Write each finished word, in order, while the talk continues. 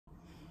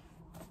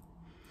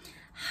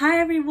Hi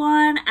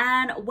everyone,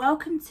 and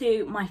welcome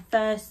to my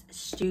first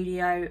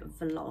studio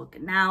vlog.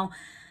 Now,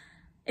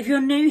 if you're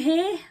new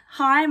here,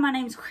 hi, my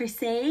name's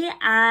Chrissy,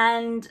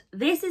 and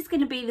this is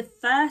going to be the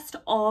first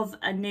of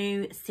a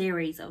new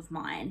series of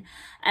mine.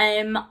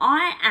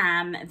 I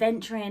am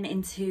venturing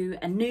into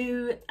a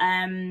new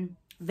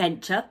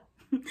venture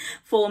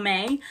for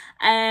me,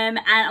 and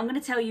I'm going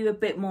to tell you a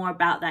bit more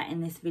about that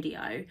in this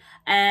video.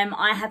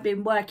 I have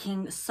been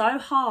working so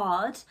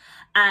hard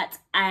at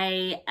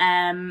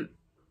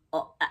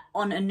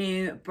on a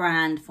new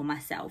brand for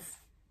myself,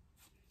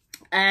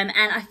 and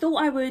I thought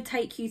I would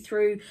take you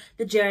through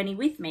the journey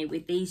with me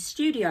with these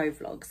studio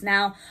vlogs.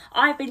 Now,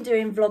 I've been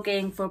doing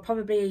vlogging for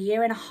probably a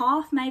year and a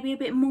half, maybe a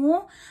bit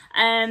more,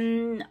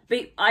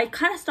 but I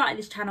kind of started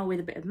this channel with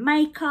a bit of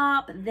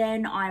makeup,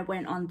 then I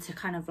went on to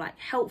kind of like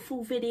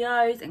helpful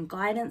videos and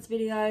guidance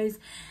videos.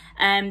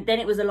 Then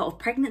it was a lot of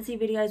pregnancy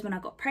videos when I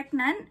got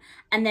pregnant,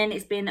 and then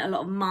it's been a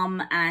lot of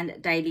mum and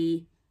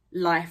daily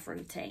life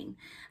routine,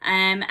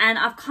 and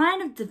I've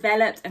kind of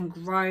developed and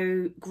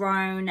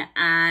grown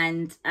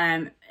and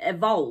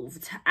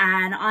evolved,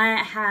 and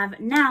I have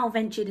now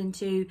ventured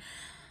into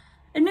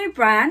a new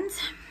brand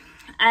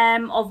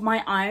of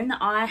my own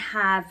I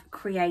have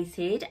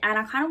created, and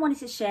I kind of wanted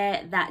to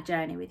share that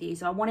journey with you.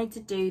 So I wanted to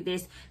do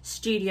this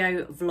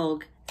studio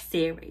vlog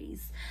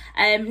series.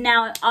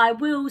 Now I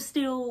will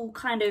still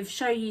kind of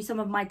show you some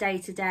of my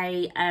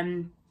day-to-day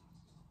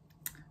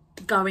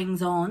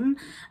goings on,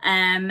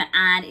 and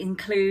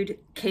include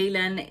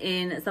Keelan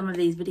in some of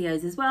these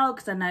videos as well,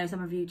 because I know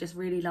some of you just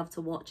really love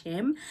to watch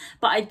him.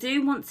 But I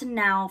do want to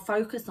now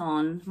focus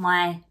on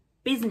my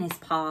business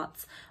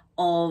part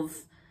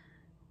of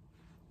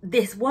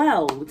this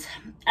world.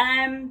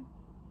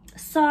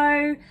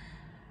 So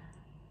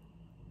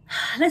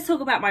let's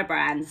talk about my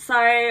brand.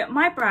 So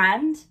my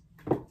brand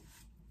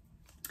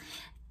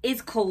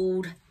is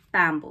called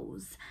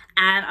Bambles,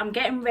 and I'm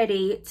getting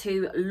ready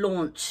to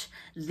launch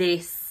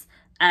this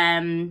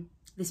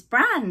this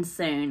brand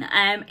soon.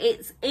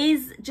 It's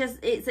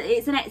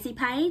an Etsy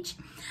page,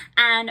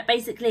 and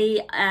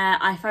basically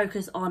I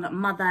focus on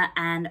mother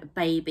and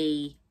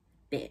baby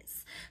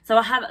bits. So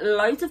I have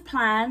loads of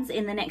plans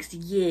in the next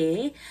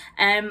year,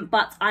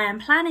 but I am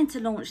planning to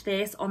launch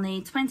this on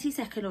the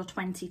 22nd or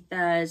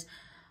 23rd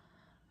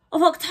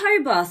of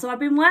October. So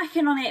I've been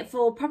working on it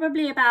for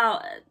probably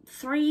about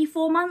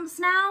 3-4 months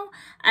now.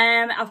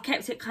 I've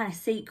kept it kind of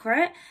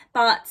secret,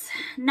 but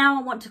now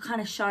I want to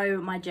kind of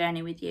show my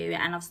journey with you,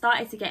 and I've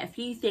started to get a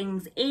few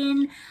things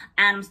in,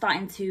 and I'm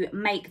starting to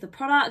make the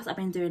products. I've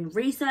been doing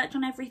research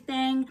on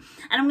everything,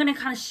 and I'm going to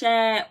kind of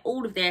share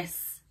all of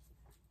this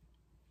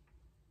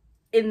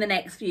in the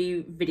next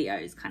few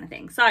videos kind of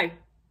thing. So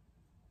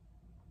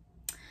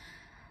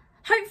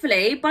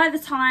hopefully by the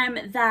time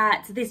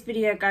that this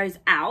video goes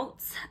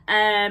out,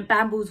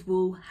 Bambles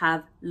will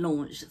have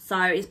launched.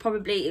 So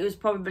it was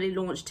probably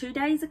launched 2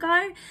 days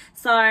ago.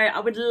 So I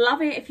would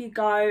love it if you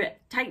go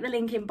take the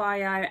link in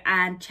bio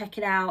and check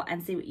it out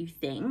and see what you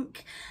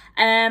think.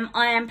 I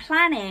am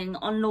planning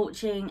on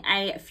launching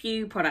a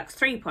few products,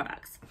 3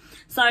 products.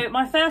 So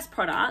my first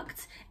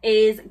product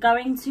is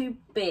going to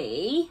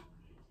be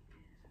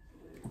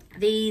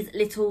these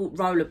little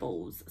roller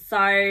balls.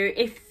 So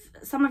if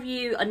some of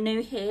you are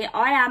new here,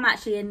 I am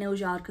actually a nails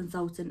yard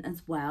consultant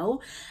as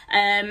well.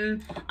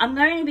 I'm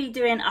going to be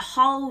doing a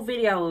whole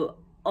video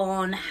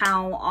on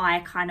how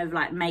I kind of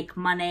like make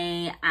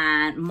money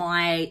and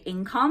my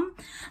income,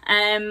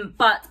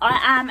 but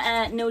I am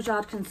a nails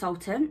yard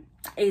consultant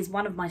is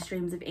one of my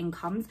streams of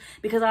incomes,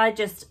 because I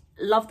just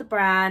love the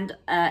brand.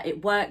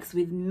 It works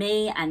with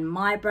me and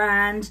my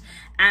brand,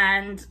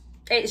 and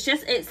it's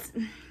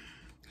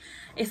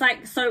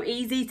like so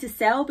easy to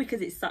sell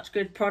because it's such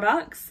good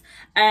products.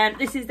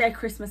 This is their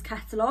Christmas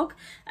catalogue.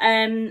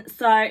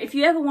 So if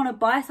you ever want to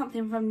buy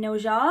something from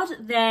Nails Yard,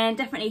 then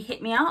definitely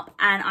hit me up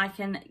and I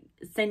can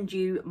send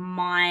you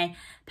my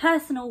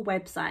personal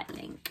website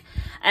link.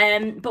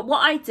 But what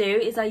I do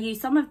is I use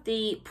some of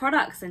the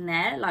products in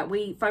there. Like,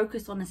 we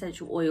focus on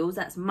essential oils.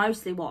 That's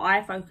mostly what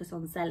I focus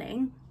on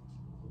selling.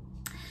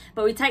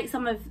 But I take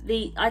some of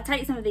these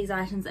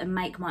items and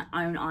make my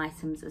own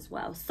items as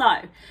well.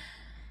 So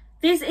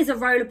this is a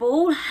roller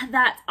ball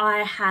that I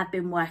have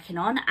been working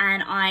on,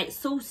 and I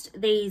sourced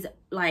these,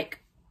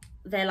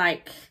 they're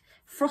like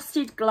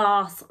frosted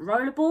glass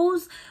roller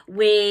balls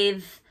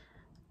with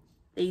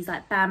these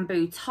like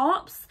bamboo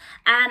tops,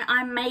 and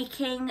I'm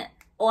making,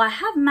 or I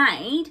have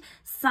made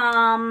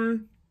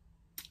some,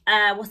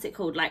 what's it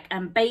called? Like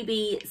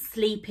baby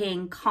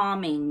sleeping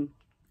calming,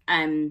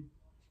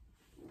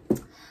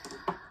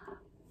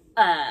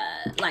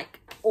 like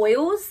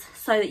oils,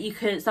 so that you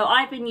could, so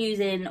I've been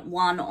using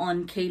one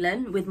on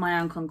Keelan with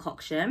my own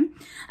concoction,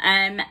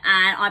 and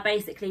I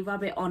basically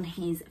rub it on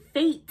his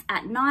feet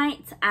at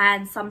night,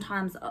 and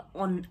sometimes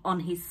on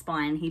his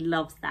spine. He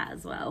loves that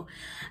as well.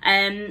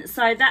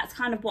 So that's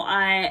kind of what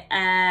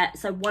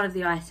so one of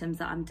the items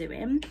that I'm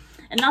doing.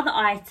 Another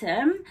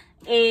item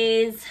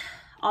is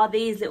are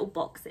these little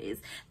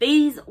boxes.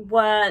 These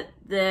were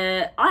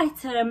the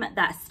item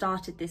that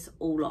started this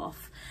all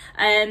off. So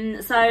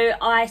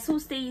I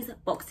sourced these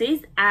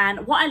boxes,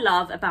 and what I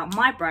love about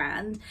my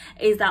brand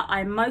is that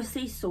I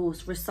mostly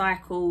source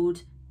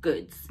recycled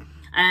goods.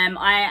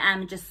 I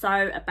am just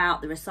so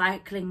about the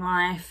recycling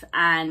life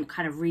and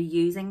kind of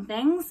reusing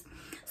things.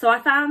 So I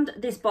found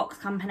this box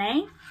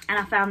company and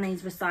I found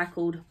these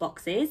recycled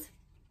boxes.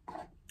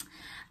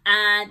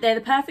 And they're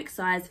the perfect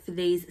size for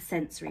these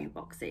sensory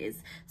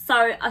boxes.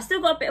 So I've still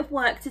got a bit of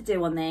work to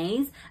do on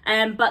these,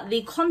 but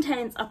the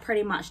contents are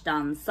pretty much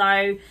done.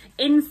 So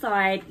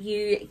inside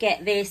you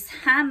get this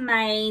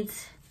handmade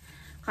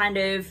kind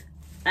of,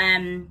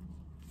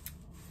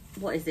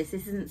 what is this?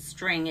 This isn't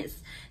string.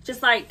 It's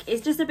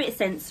just a bit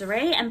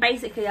sensory. And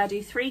basically I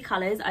do 3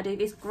 colors. I do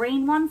this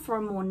green one for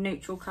a more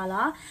neutral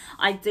color.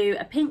 I do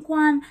a pink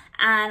one,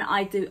 and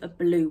I do a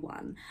blue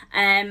one.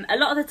 A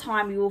lot of the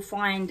time you will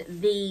find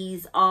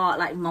these are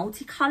like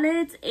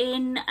multicolored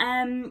in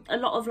a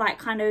lot of like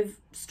kind of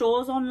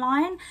stores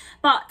online,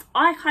 but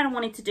I kind of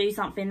wanted to do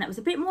something that was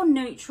a bit more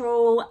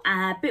neutral,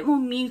 a bit more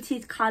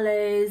muted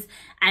colors,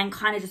 and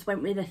kind of just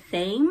went with a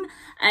theme.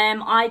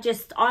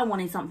 I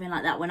wanted something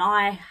like that when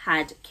I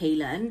had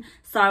Keelan,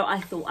 so I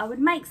thought I would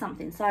make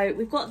something. So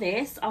we've got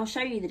this. I'll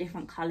show you the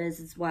different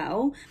colors as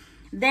well.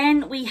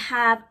 Then we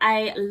have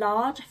a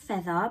large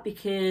feather,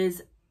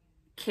 because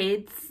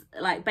kids,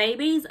 like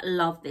babies,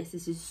 love this.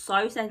 This is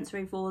so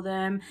sensory for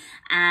them,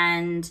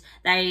 and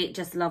they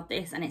just love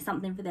this, and it's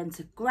something for them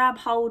to grab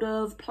hold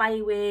of,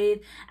 play with,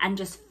 and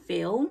just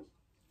feel.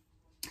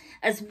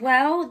 As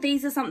well,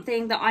 these are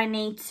something that I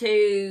need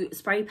to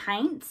spray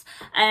paint,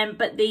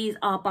 but these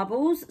are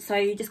bubbles, so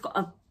you just got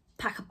a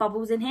pack of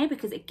bubbles in here,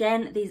 because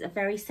again, these are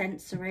very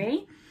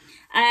sensory.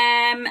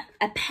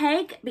 A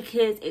peg,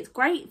 because it's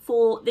great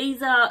for,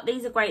 these are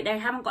great. They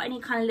haven't got any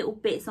kind of little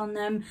bits on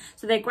them,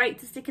 so they're great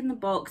to stick in the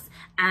box,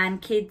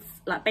 and kids,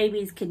 like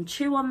babies, can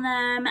chew on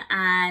them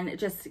and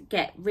just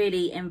get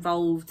really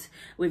involved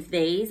with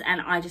these,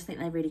 and I just think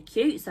they're really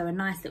cute. So a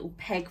nice little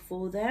peg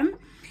for them.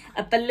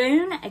 A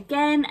balloon,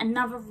 again,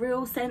 another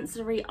real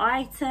sensory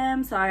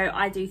item. So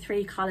I do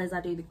 3 colors.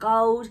 I do the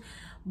gold,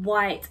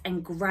 white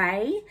and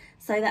grey.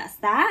 So that's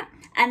that.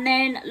 And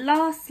then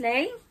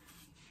lastly,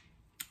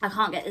 I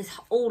can't get this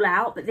all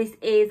out, but this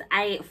is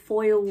a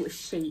foil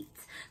sheet.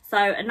 So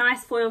a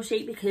nice foil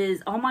sheet,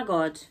 because oh my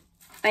god,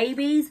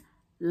 babies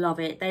love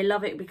it. They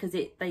love it because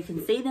they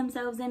can see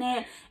themselves in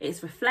it.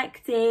 It's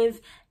reflective.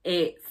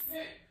 It's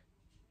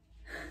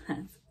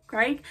that's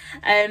Craig,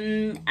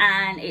 and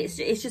it's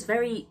just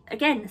very,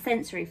 again,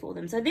 sensory for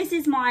them. So this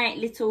is my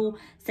little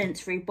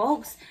sensory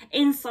box.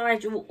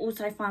 Inside you will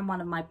also find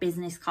one of my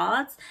business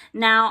cards.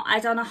 Now I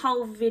done a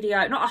whole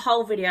video, not a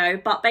whole video,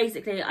 but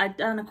basically I've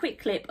done a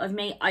quick clip of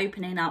me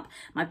opening up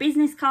my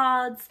business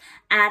cards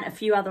and a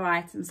few other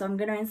items, so I'm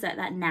going to insert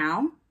that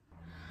now.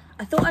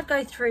 I thought I'd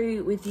go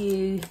through with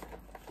you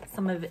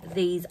some of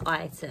these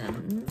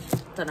items.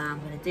 Don't know how I'm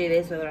going to do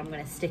this, whether I'm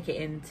going to stick it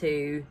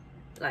into,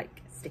 like,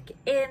 stick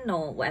it in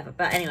or whatever,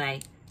 but anyway,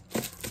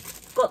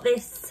 got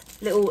this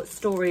little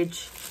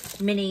storage,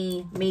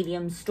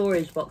 medium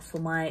storage box for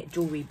my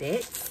jewelry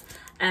bits.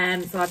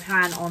 So I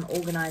plan on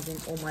organising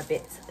all my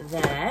bits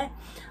there,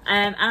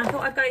 and I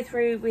thought I'd go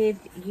through with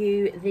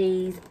you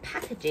these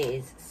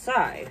packages. So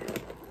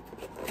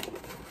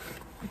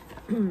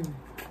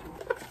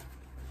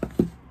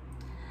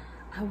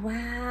oh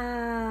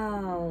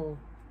wow,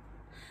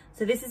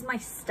 so this is my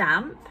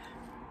stamp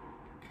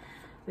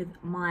with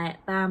my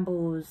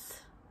Bambles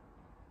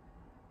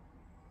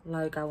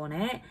logo on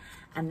it,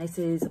 and this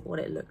is what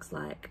it looks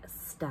like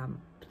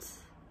stamped.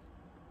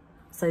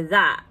 So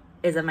that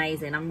is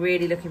amazing. I'm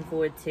really looking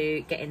forward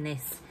to getting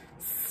this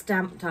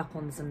stamped up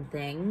on some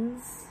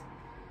things.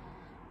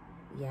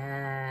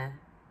 Yeah,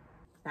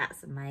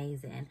 that's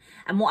amazing.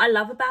 And what I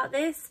love about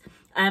this,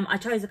 I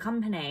chose a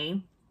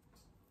company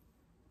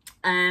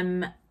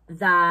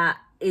that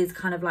is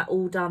kind of like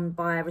all done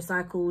by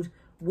recycled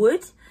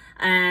wood,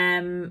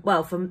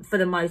 well, for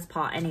the most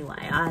part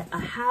anyway.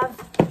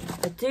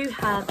 Do I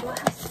have some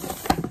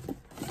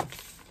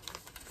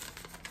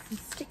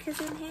stickers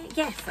in here?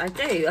 Yes, I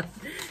do. I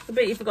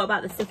completely forgot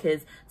about the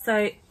stickers.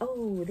 So,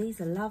 oh, these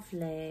are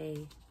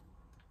lovely.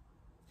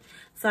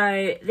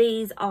 So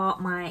these are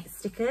my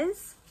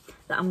stickers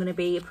that I'm going to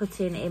be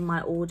putting in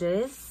my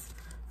orders.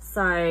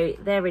 So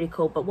they're really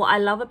cool. But what I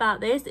love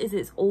about this is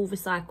it's all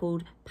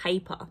recycled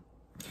paper.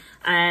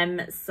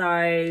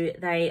 So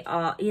they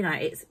are, you know,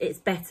 it's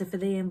better for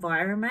the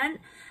environment,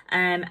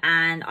 and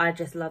I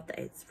just love that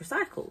it's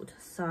recycled.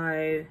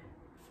 So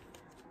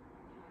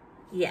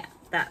yeah,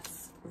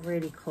 that's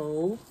really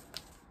cool.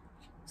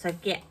 So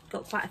yeah,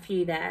 got quite a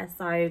few there,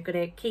 so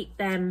gonna keep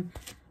them.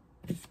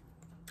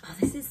 Oh,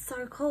 this is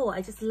so cool.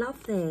 I just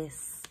love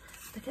this.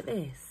 Look at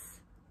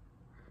this.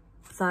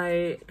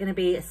 So gonna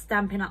be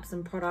stamping up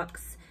some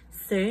products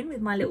soon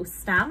with my little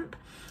stamp,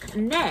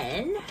 and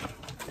then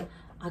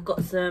I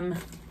got some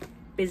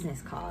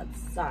business cards.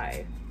 So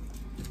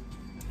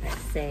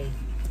let's see.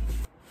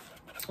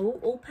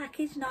 All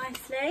packaged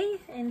nicely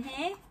in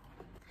here.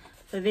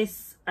 So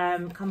this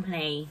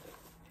company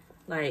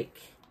like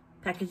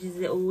packages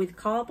it all with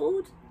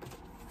cardboard.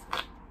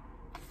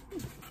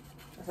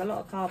 That's a lot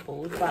of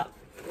cardboard, but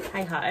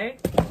hey ho.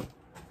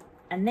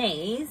 And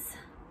these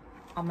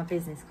are my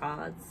business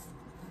cards.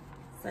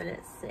 So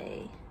let's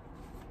see.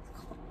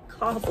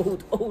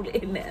 Cardboard all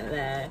in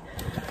there.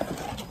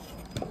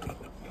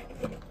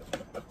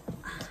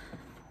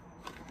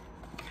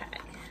 Okay.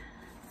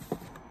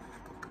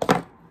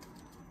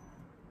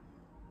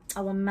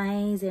 Oh,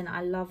 amazing.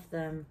 I love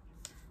them.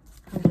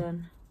 Hold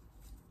on.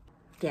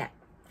 Yeah.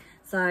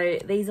 So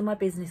these are my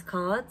business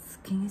cards.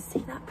 Can you see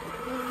that?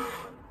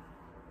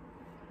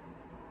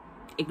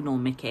 Ignore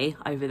Mickey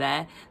over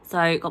there.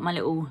 So got my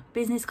little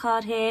business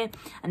card here,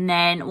 and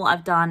then what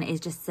I've done is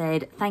just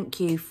said thank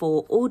you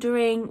for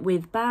ordering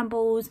with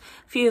Bambles,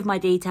 a few of my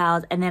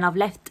details, and then I've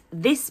left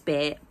this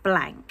bit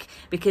blank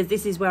because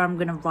this is where I'm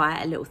going to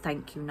write a little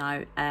thank you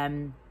note,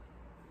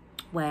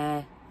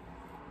 where,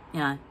 you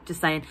know,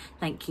 just saying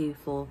thank you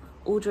for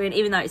ordering,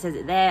 even though it says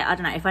it there. I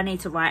don't know, if I need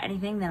to write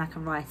anything then I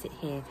can write it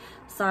here.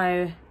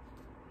 So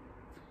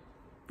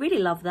really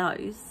love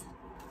those.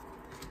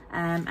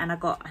 And I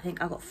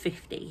think I got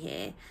 50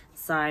 here,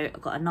 so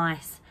I've got a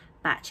nice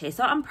batch here,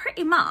 so I'm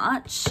pretty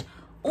much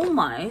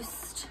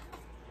almost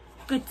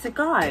good to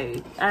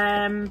go.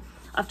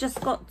 I've just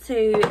got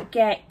to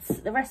get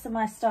the rest of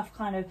my stuff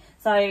kind of,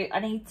 so I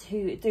need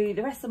to do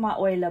the rest of my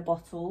oiler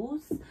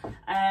bottles,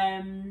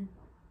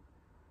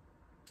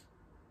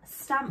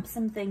 stamp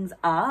some things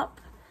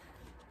up.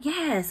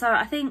 Yeah, so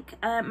I think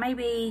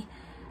maybe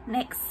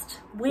next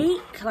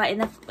week, like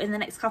in the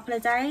next couple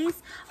of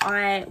days,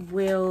 I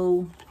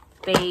will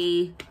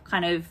be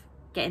kind of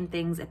getting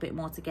things a bit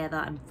more together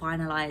and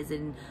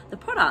finalizing the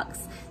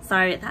products,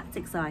 so that's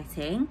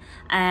exciting.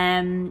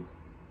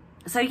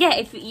 So yeah,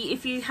 if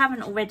you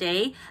haven't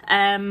already,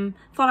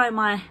 follow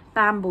my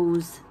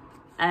Bambles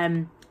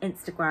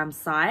Instagram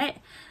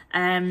site,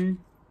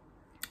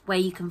 where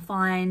you can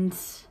find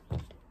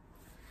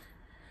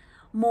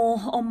more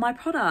on my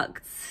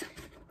products.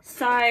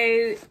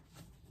 So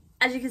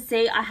as you can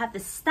see, I have the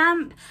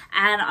stamp,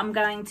 and I'm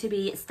going to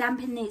be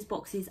stamping these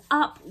boxes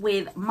up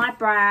with my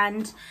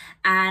brand,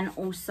 and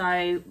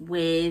also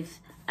with,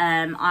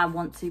 I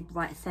want to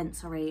write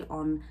sensory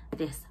on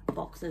this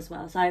box as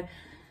well. So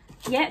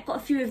yeah, got a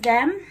few of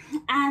them.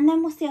 And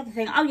then what's the other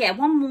thing? Oh yeah,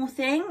 one more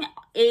thing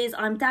is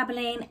I'm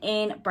dabbling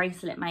in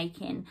bracelet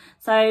making.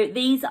 So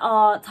these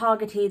are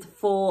targeted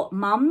for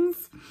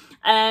mums,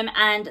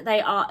 and they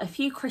are a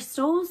few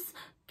crystals.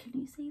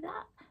 Can you see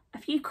that? A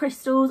few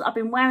crystals. I've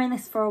been wearing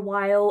this for a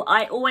while.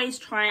 I always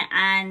try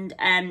and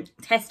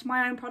test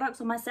my own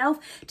products on myself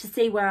to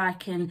see where I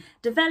can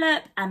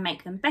develop and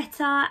make them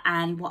better,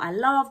 and what I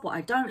love, what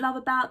I don't love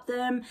about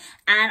them,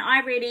 and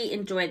I really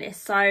enjoy this.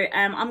 So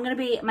I'm going to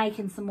be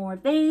making some more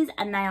of these,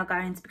 and they are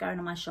going to be going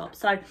on my shop.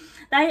 So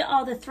they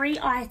are the 3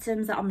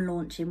 items that I'm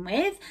launching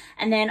with,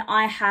 and then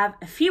I have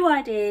a few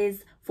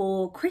ideas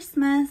for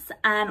Christmas,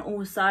 and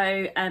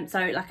also so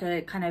like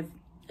a kind of,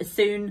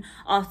 soon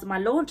after my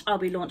launch I'll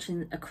be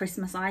launching a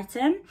Christmas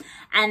item,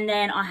 and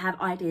then I have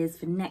ideas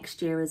for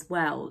next year as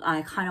well.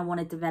 I kind of want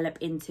to develop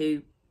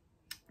into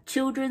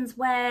children's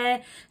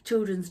wear,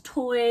 children's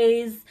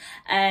toys,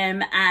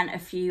 and a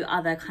few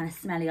other kind of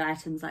smelly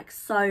items like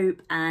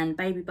soap and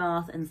baby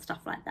bath and stuff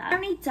like that. I've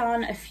only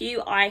done a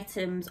few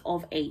items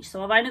of each,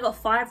 so I've only got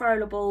 5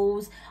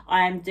 rollerballs.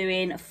 I'm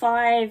doing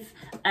 5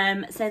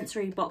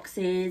 sensory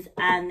boxes,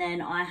 and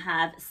then I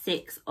have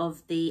 6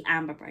 of the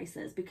amber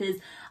bracelets, because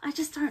I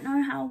just don't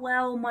know how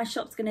well my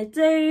shop's gonna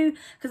do,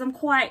 because I'm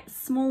quite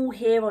small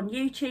here on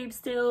YouTube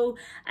still,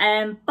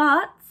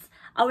 but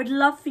I would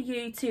love for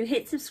you to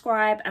hit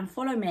subscribe and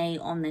follow me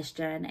on this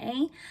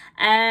journey.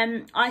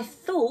 I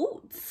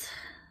thought,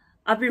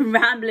 I've been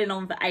rambling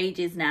on for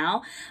ages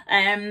now,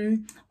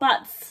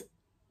 but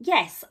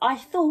yes, I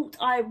thought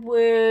I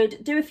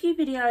would do a few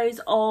videos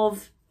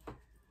of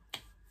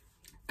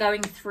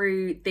going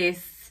through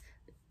this,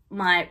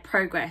 my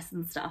progress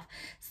and stuff.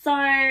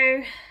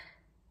 So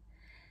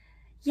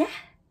yeah.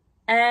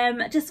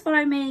 Just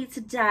follow me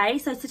today.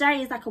 So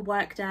today is like a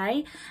work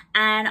day,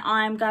 and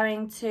I'm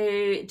going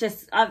to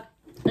just,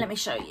 let me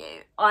show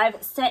you.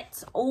 I've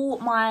set all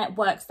my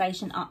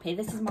workstation up here.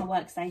 This is my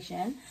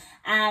workstation,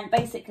 and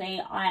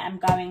basically I am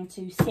going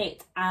to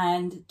sit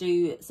and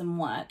do some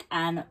work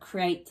and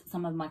create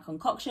some of my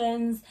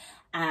concoctions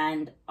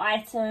and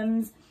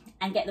items,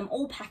 and get them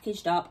all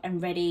packaged up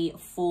and ready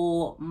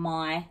for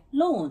my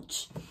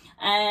launch.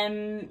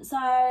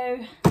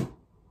 So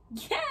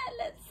yeah,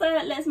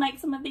 let's make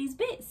some of these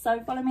bits. So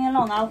follow me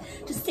along. I'll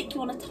just stick you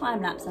on a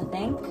time lapse, I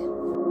think.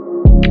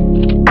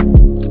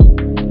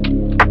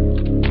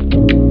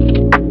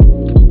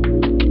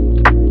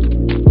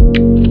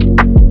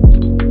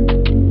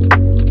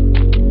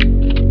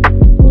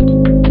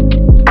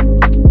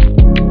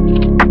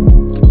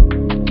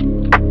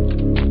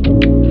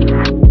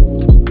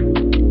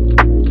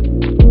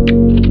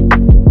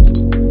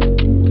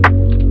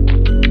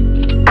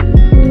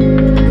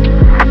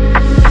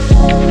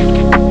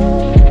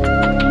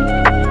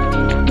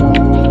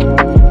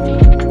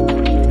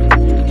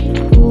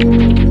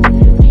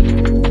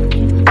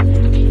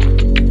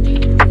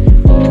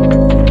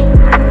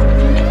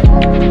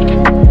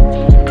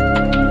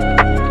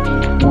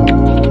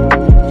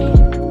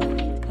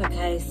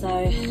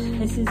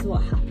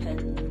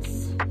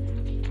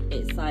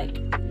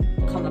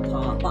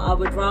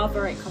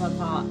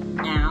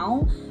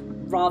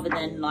 rather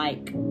than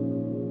like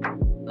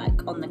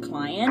on the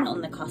client,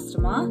 on the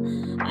customer.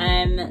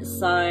 I'm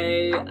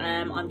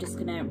just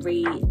gonna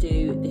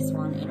redo this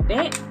one in a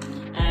bit,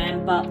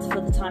 but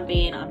for the time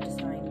being I'm just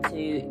going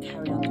to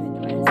carry on doing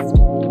the rest.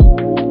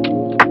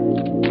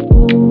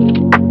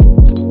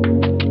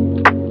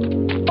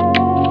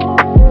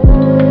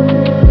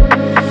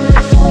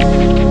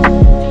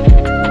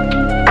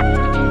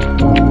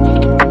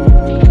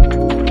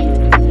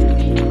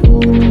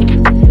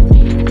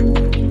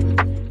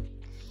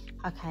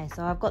 Okay,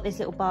 so I've got this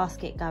little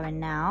basket going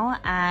now,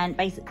 and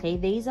basically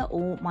these are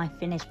all my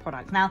finished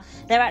products. Now,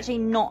 they're actually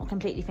not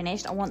completely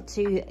finished. I want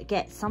to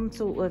get some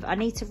sort of, I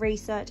need to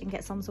research and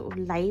get some sort of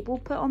label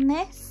put on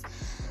this.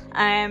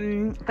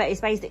 But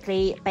it's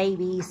basically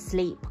baby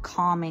sleep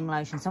calming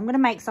lotion. So I'm going to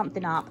make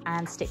something up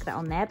and stick that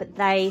on there, but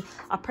they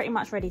are pretty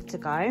much ready to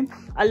go.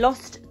 I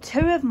lost 2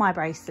 of my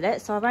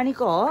bracelets, so I've only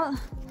got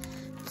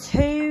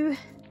 2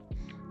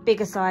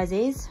 bigger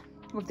sizes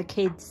of the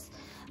kids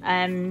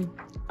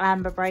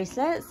amber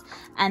bracelets,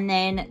 and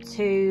then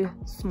 2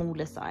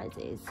 smaller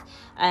sizes,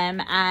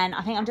 and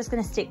I think I'm just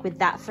going to stick with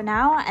that for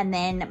now, and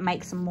then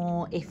make some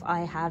more if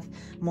I have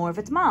more of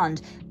a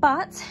demand.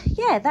 But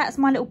yeah, that's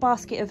my little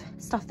basket of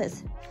stuff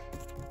that's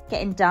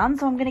getting done,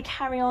 so I'm going to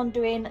carry on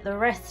doing the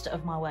rest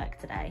of my work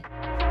today.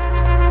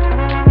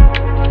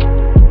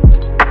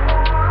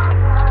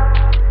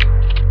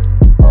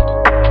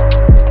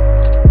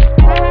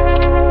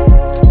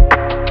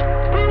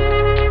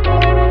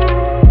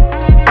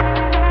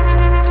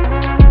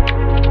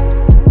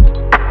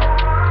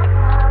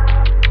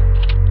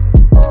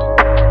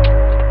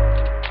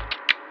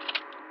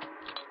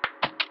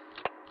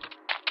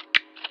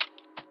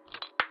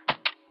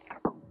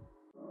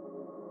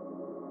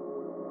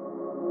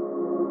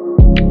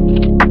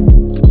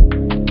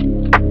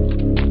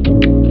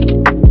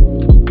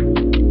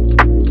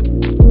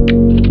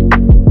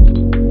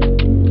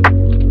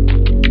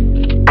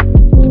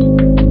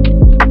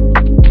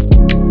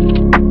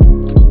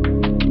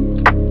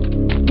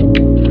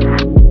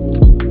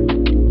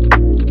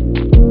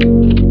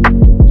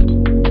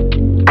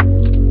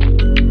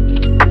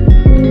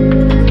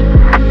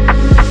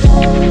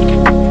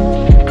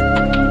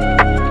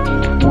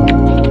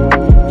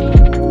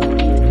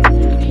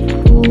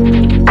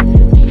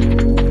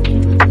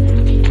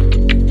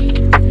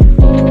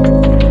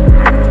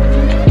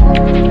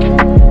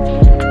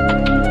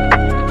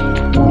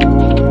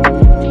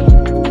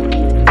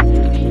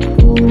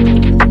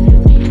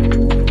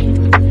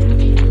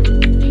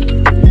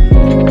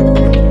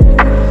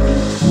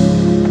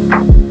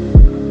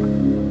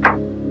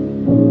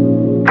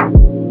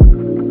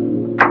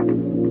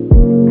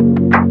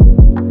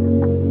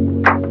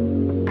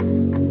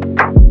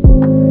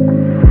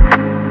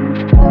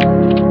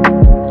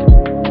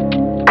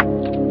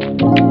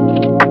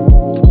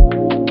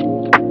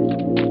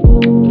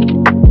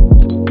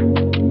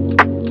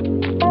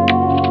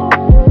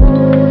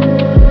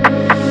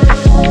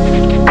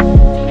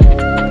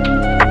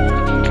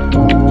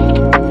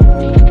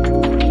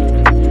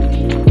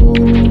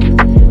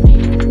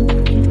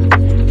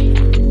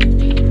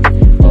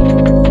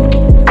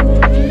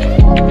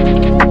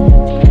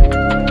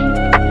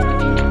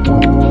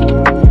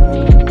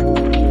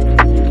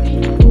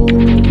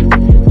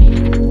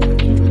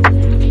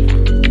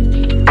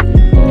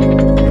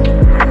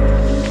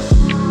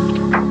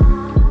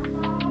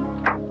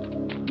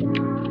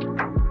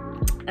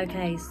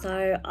 Okay,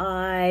 so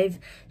I've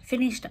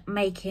finished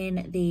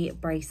making the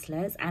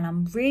bracelets and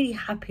I'm really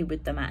happy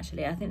with them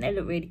actually. I think they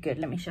look really good.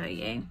 Let me show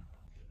you.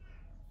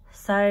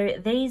 So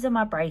these are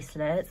my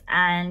bracelets,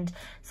 and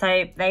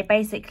so they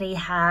basically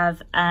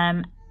have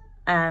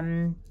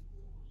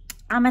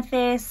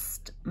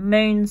amethyst,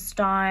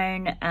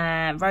 moonstone,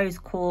 rose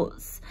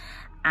quartz,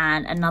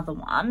 and another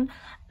one.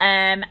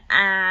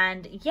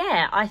 And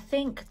yeah, I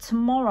think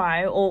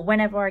tomorrow or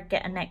whenever I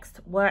get a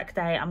next work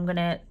day, I'm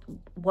gonna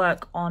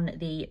work on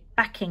the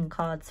backing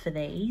cards for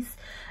these.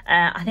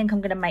 I think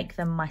I'm gonna make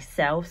them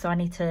myself, so I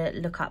need to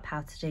look up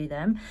how to do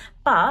them.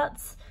 But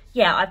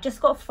yeah, I've just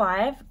got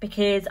 5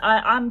 because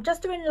I'm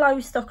just doing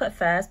low stock at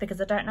first because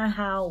I don't know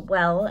how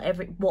well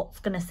what's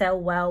going to sell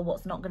well,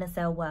 what's not going to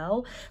sell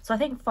well. So I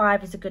think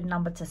 5 is a good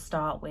number to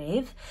start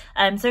with.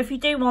 So if you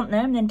do want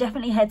them, then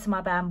definitely head to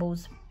my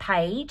Bambles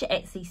page,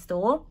 Etsy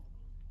store,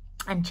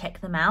 and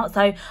check them out.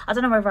 So I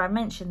don't know whether I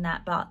mentioned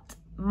that, but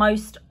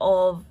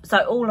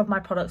all of my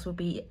products will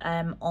be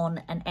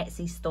on an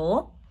Etsy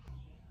store.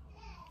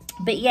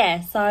 But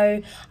yeah,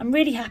 so I'm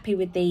really happy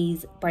with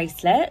these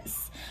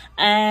bracelets,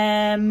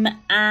 and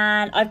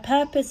I've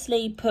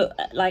purposely put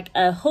like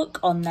a hook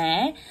on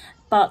there,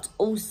 but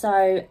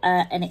also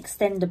an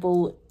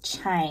extendable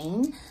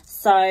chain,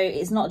 so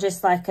it's not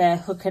just like a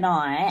hook and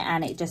eye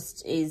and it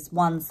just is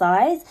one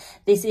size.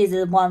 This is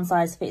a one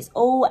size fits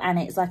all, and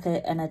it's like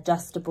an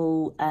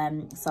adjustable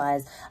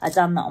size. I've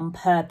done that on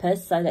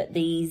purpose so that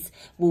these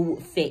will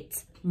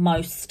fit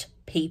most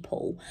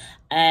people.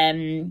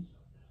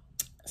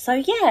 So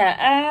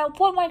yeah,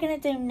 what am I going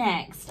to do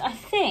next? I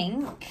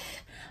think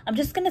I'm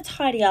just going to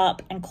tidy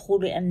up and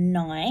call it a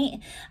night,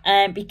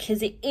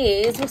 because it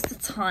is, what's the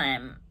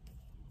time?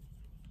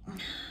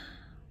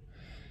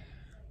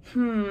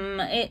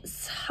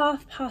 It's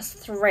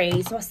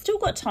 3:30, so I've still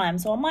got time,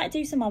 so I might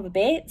do some other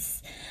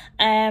bits,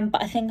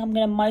 but I think I'm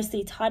going to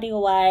mostly tidy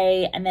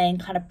away and then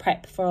kind of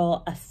prep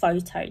for a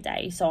photo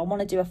day. So I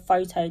want to do a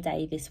photo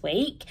day this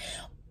week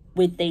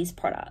with these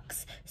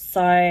products.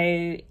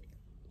 So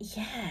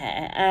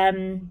yeah,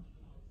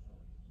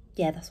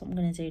 that's what I'm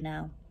going to do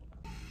now.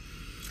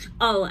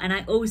 Oh, and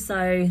I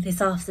also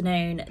this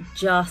afternoon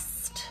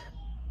just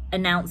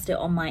announced it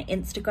on my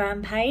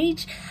Instagram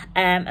page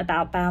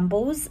about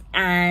Bambles,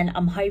 and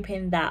I'm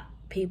hoping that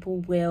people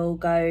will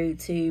go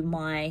to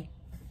my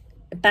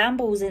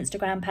Bambles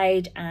Instagram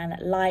page and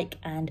like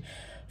and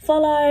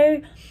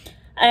follow.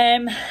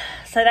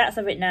 So that's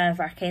a bit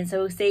nerve-wracking, so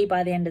we'll see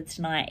by the end of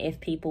tonight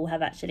if people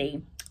have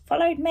actually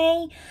followed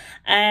me.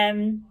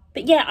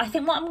 But yeah, I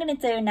think what I'm going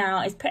to do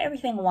now is put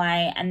everything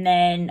away and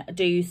then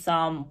do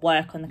some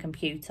work on the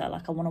computer.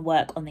 Like, I want to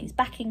work on these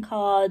backing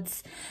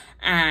cards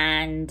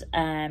and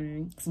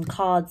some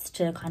cards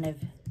to kind of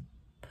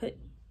put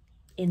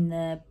in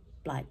the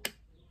like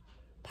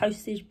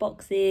postage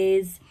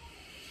boxes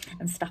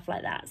and stuff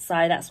like that. So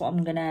that's what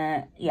I'm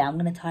gonna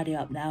tidy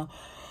up now.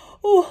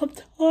 Oh, I'm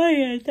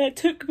tired. That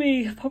took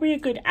me probably a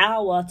good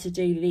hour to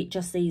do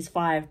just these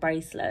 5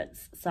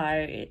 bracelets. So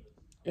it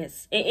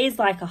is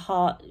like a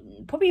hard,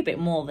 probably a bit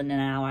more than an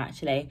hour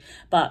actually,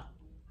 but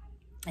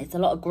it's a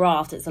lot of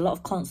graft, it's a lot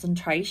of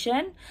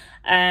concentration,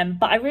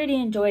 but I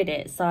really enjoyed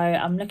it. So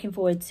I'm looking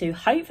forward to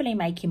hopefully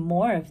making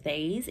more of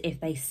these if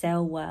they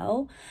sell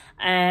well,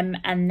 and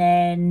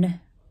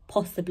then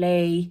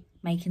possibly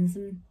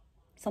making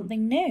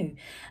something new.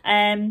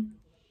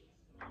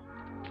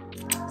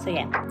 So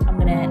yeah, I'm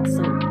gonna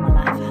sort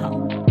my life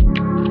out.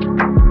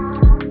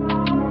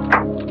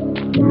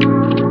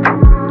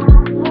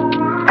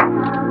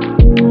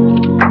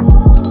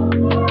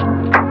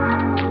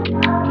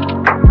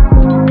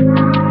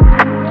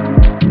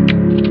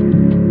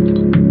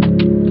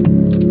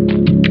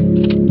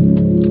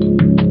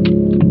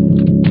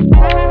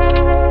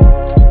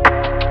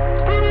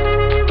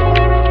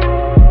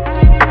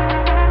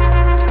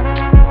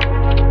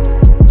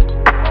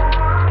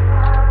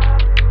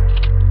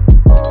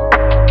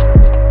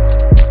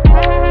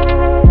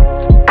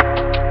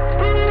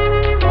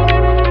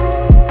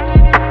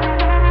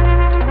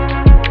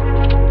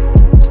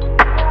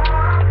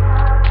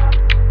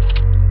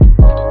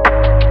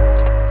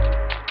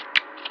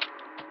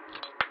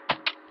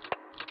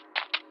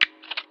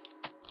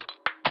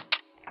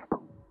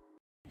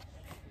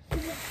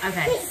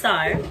 Okay, so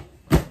I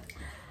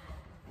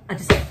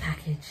just got a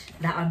package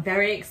that I'm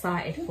very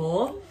excited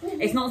for.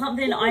 It's not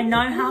something I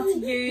know how to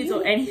use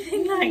or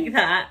anything like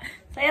that.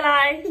 Say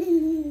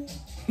hello.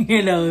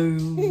 Hello.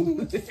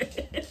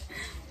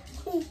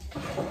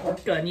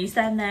 Go on, you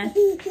stand there.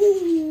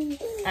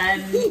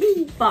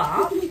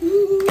 But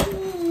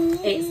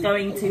it's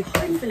going to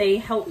hopefully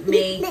help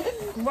me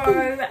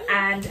grow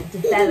and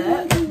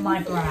develop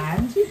my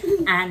brand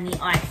and the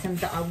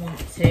items that I want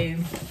to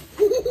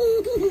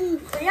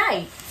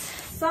create.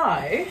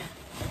 So,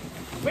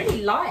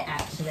 really light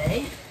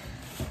actually.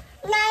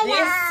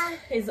 This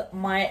is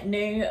my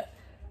new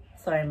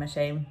sewing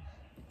machine.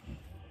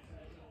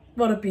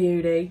 What a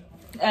beauty.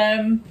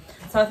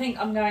 So I think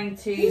I'm going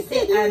to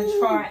sit and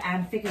try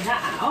and figure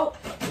that out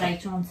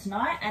later on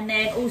tonight. And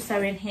then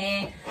also in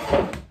here,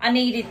 I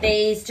needed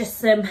these, just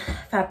some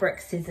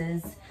fabric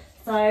scissors.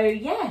 So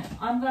yeah,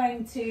 I'm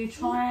going to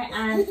try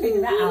and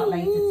figure that out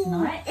later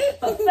tonight.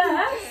 But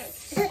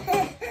first,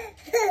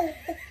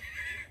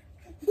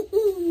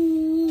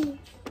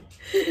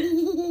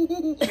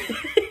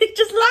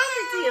 just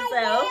laughing to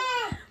yourself.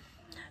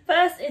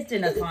 First is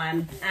dinner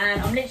time,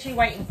 and I'm literally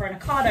waiting for an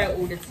Ocado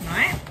order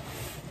tonight.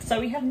 So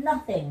we have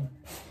nothing.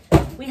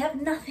 We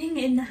have nothing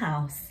in the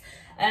house,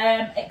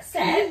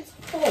 except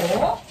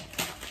for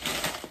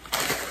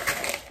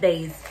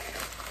these.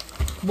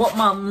 What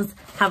mums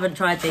haven't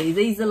tried these?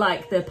 These are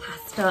like the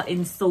pasta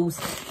in sauce.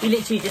 You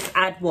literally just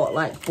add what,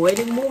 like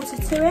boiling water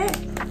to it?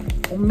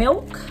 Or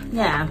milk?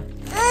 Yeah.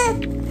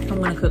 I'm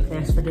gonna cook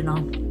this for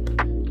dinner.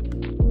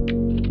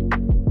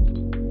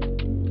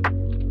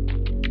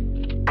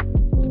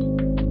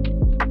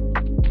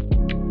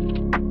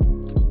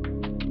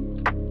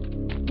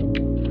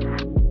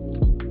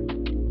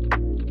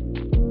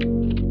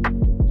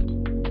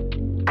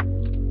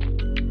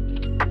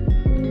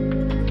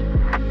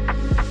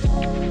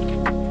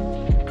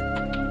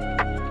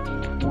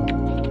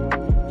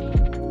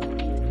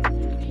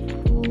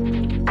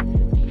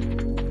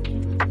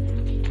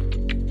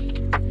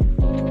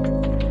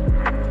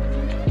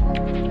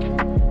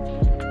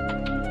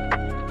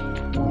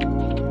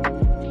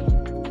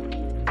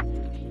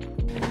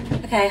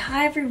 Okay,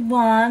 hi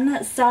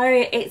everyone. So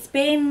it's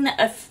been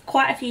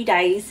quite a few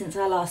days since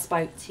I last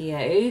spoke to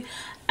you,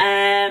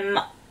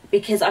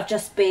 because I've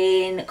just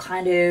been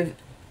kind of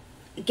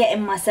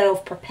getting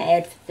myself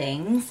prepared for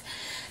things.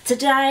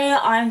 Today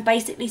I'm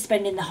basically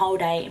spending the whole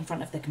day in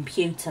front of the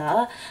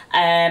computer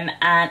and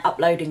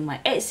uploading my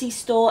Etsy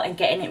store and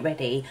getting it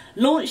ready.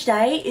 Launch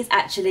day is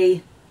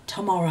actually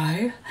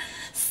tomorrow,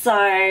 so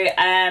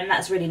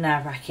that's really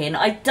nerve-wracking.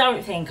 I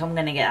don't think I'm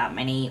gonna get that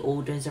many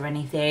orders or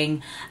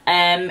anything.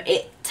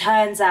 It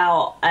turns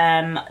out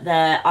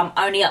that I'm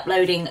only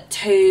uploading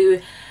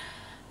 2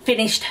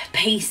 finished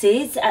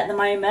pieces at the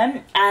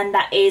moment, and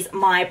that is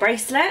my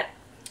bracelet,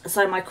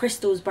 so my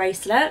crystals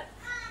bracelet,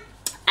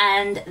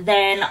 and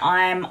then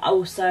I'm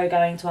also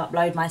going to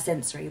upload my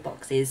sensory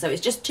boxes. So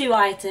it's just 2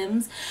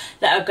 items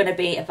that are going to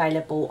be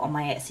available on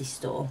my Etsy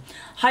store.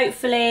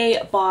 Hopefully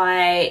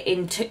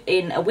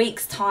in a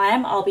week's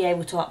time I'll be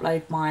able to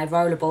upload my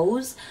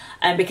rollerballs,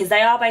 because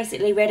they are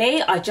basically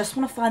ready. I just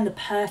want to find the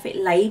perfect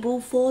label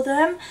for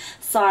them,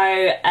 so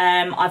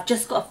I've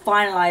just got to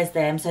finalize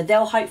them, so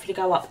they'll hopefully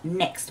go up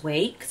next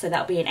week, so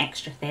that'll be an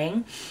extra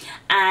thing.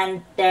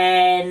 And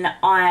then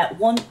I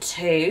want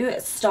to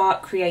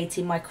start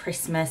creating my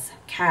Christmas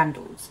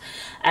candles,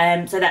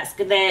 so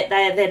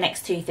they're the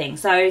next 2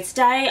 things. So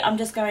today I'm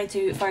just going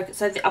to focus.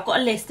 So I've got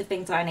a list of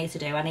things that I need to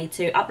do. I need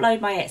to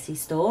upload my Etsy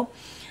store.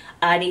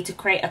 I need to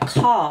create a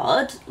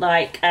card,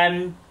 like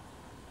a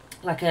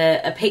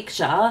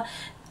picture.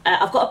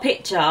 I've got a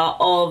picture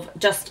of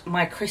just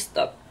my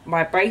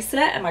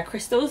bracelet and my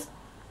crystals,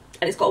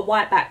 and it's got a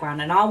white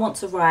background, and I want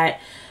to write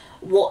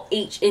what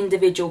each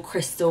individual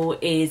crystal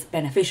is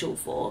beneficial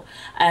for.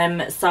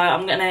 So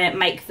I'm gonna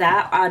make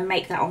that. I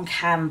make that on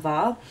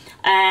Canva.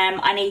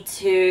 I need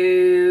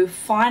to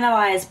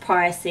finalize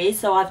prices,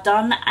 so I've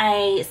done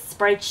a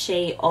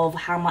spreadsheet of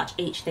how much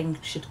each thing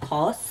should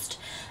cost,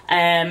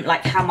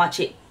 like how much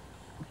it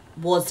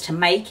was to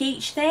make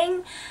each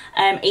thing,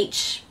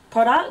 each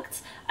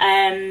product,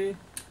 and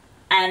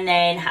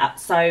then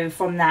so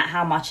from that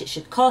how much it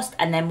should cost,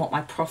 and then what my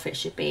profit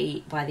should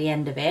be by the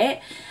end of it.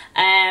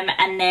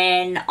 And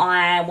then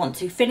I want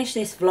to finish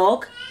this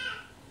vlog,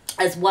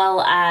 as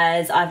well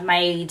as I've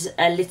made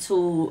a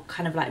little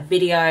kind of like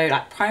video,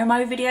 like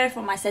promo video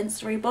for my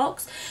sensory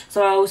box,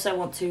 so I also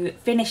want to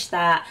finish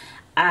that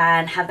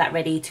and have that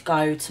ready to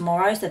go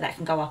tomorrow, so that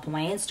can go up on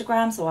my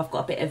Instagram. So I've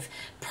got a bit of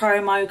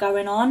promo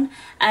going on,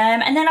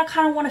 and then I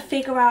kind of want to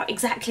figure out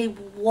exactly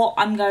what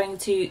I'm going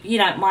to, you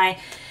know, my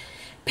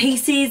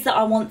pieces that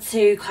I want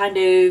to kind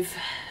of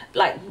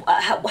like,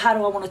 how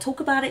do I want to talk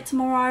about it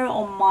tomorrow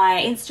on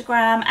my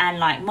Instagram and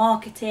like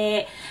market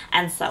it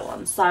and so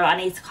on. So I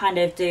need to kind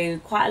of do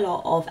quite a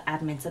lot of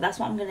admin, so that's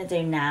what I'm going to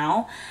do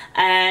now.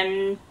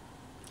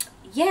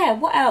 Yeah,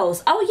 what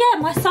else? Oh yeah,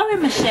 my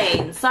sewing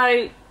machine.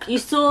 So you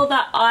saw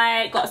that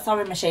I got a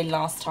sewing machine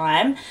last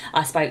time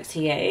I spoke to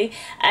you,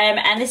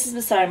 and this is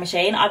the sewing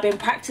machine. I've been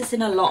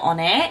practicing a lot on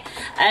it,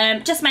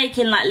 just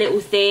making like little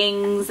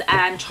things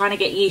and trying to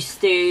get used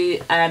to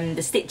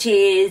the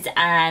stitches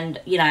and,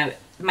 you know,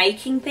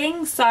 making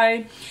things.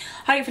 So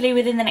hopefully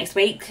within the next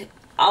week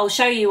I'll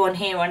show you on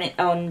here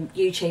on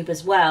YouTube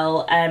as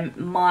well,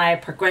 my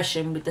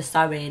progression with the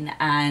sewing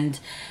and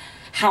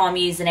how I'm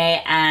using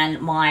it and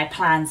my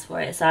plans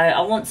for it. So I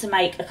want to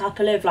make a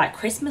couple of like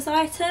Christmas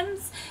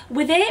items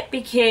with it,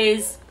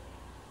 because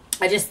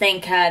I just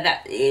think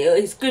that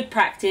it's good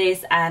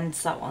practice and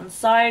so on.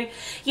 So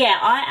yeah,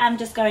 I am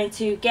just going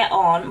to get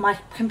on. My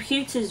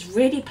computer's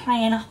really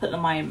playing up at the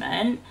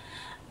moment,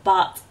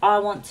 but I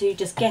want to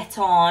just get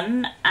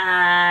on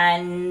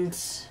and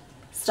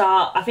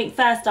start. I think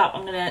first up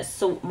I'm going to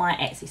sort my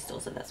Etsy store,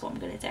 so that's what I'm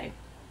going to do.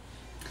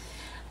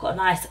 Got a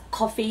nice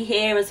coffee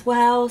here as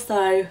well,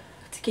 so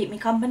to keep me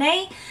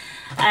company.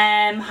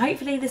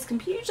 Hopefully this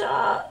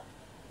computer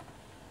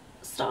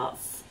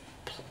starts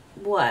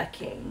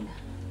working,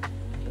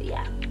 but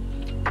yeah.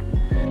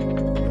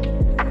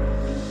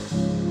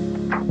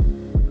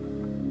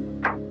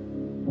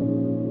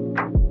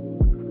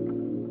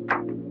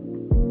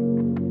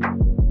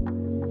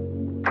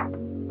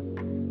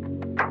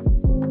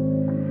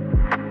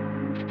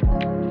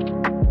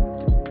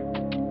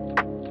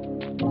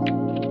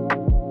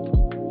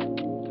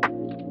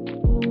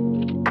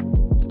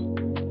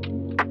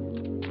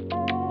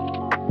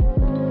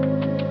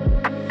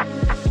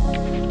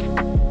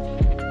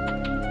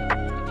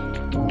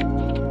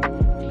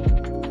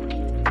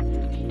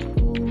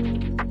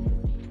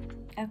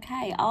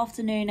 Okay,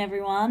 afternoon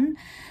everyone.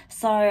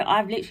 So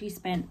I've literally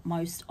spent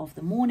most of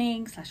the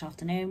morning /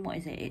 afternoon, what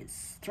is it,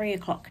 it's 3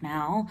 o'clock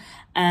now,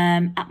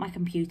 at my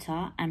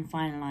computer and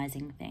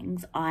finalizing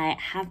things. I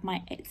have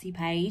my Etsy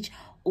page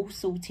all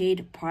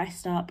sorted,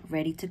 priced up,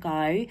 ready to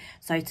go.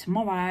 So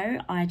tomorrow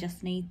I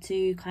just need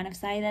to kind of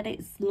say that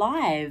it's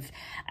live,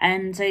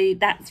 and so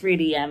that's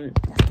really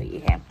let's put you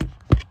here,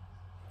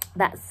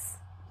 that's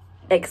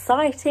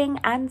exciting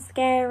and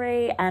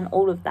scary and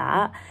all of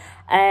that.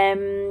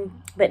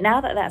 But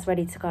now that that's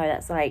ready to go,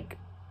 that's like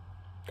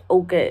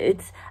all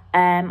good.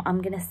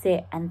 I'm gonna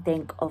sit and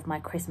think of my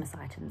Christmas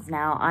items.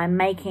 Now I'm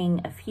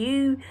making a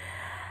few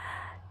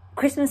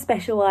Christmas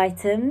special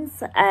items,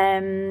 so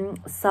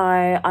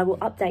I will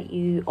update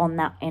you on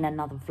that in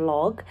another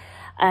vlog.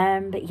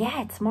 But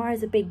yeah,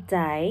 tomorrow's a big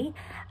day,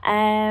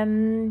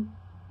 and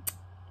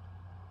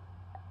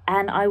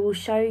and I will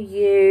show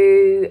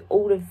you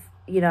all of,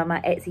 you know,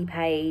 my Etsy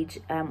page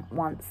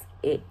once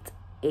it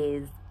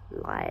is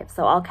live.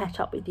 So I'll catch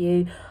up with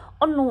you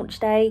on launch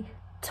day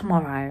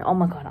tomorrow. Oh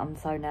my god, I'm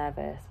so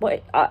nervous.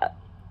 What,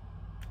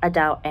 I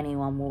doubt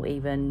anyone will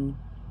even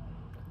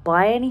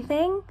buy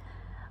anything,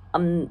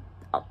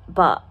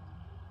 but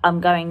I'm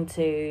going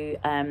to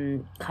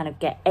kind of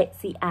get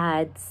Etsy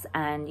ads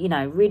and, you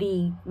know,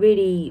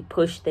 really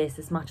push this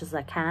as much as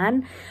I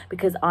can,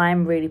 because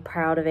I'm really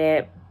proud of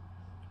it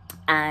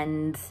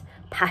and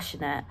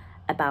passionate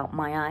about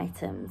my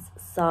items.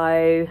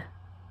 So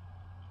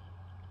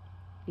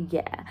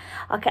yeah,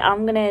 okay,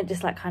 I'm gonna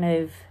just like kind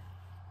of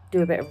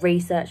do a bit of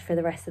research for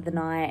the rest of the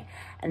night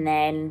and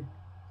then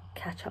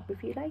catch up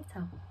with you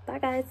later. Bye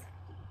guys.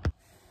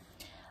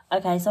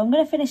 Okay, so I'm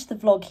going to finish the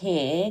vlog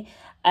here,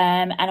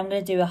 and I'm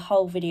going to do a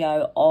whole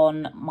video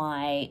on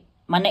my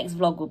next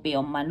vlog will be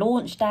on my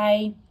launch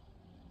day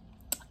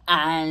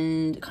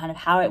and kind of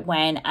how it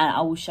went, and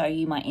I will show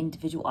you my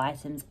individual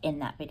items in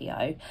that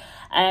video.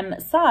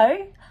 So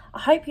I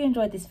hope you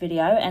enjoyed this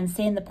video and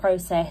seeing the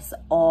process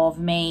of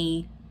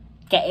me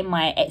getting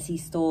my Etsy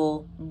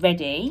store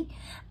ready,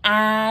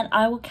 and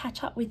I will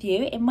catch up with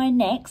you in my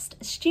next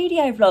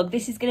studio vlog.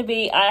 This is going to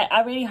be,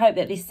 I really hope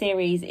that this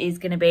series is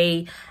going to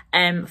be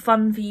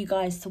fun for you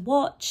guys to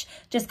watch,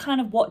 just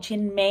kind of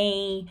watching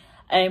me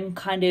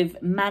kind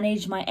of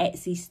manage my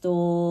Etsy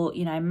store,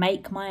 you know,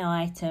 make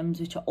my items,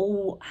 which are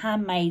all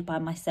handmade by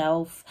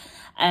myself,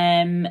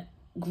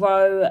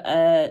 grow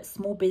a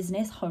small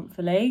business,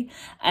 hopefully,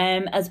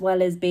 as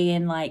well as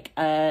being like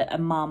a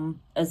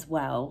mum as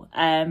well,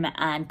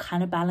 and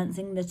kind of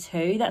balancing the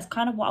two. That's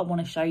kind of what I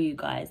want to show you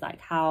guys, like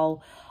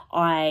how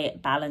I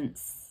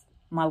balance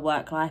my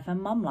work life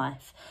and mum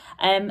life.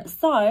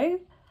 So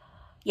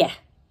yeah,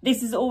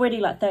 this is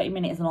already like 30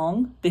 minutes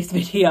long, this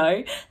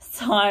video.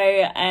 So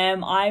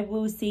I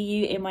will see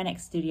you in my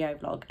next studio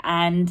vlog,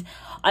 and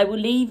I will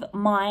leave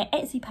my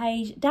Etsy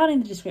page down in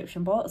the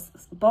description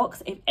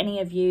box if any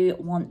of you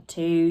want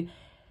to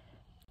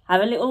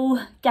have a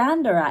little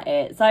gander at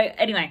it. So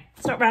anyway,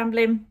 stop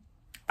rambling.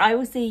 I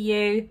will see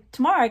you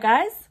tomorrow,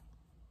 guys.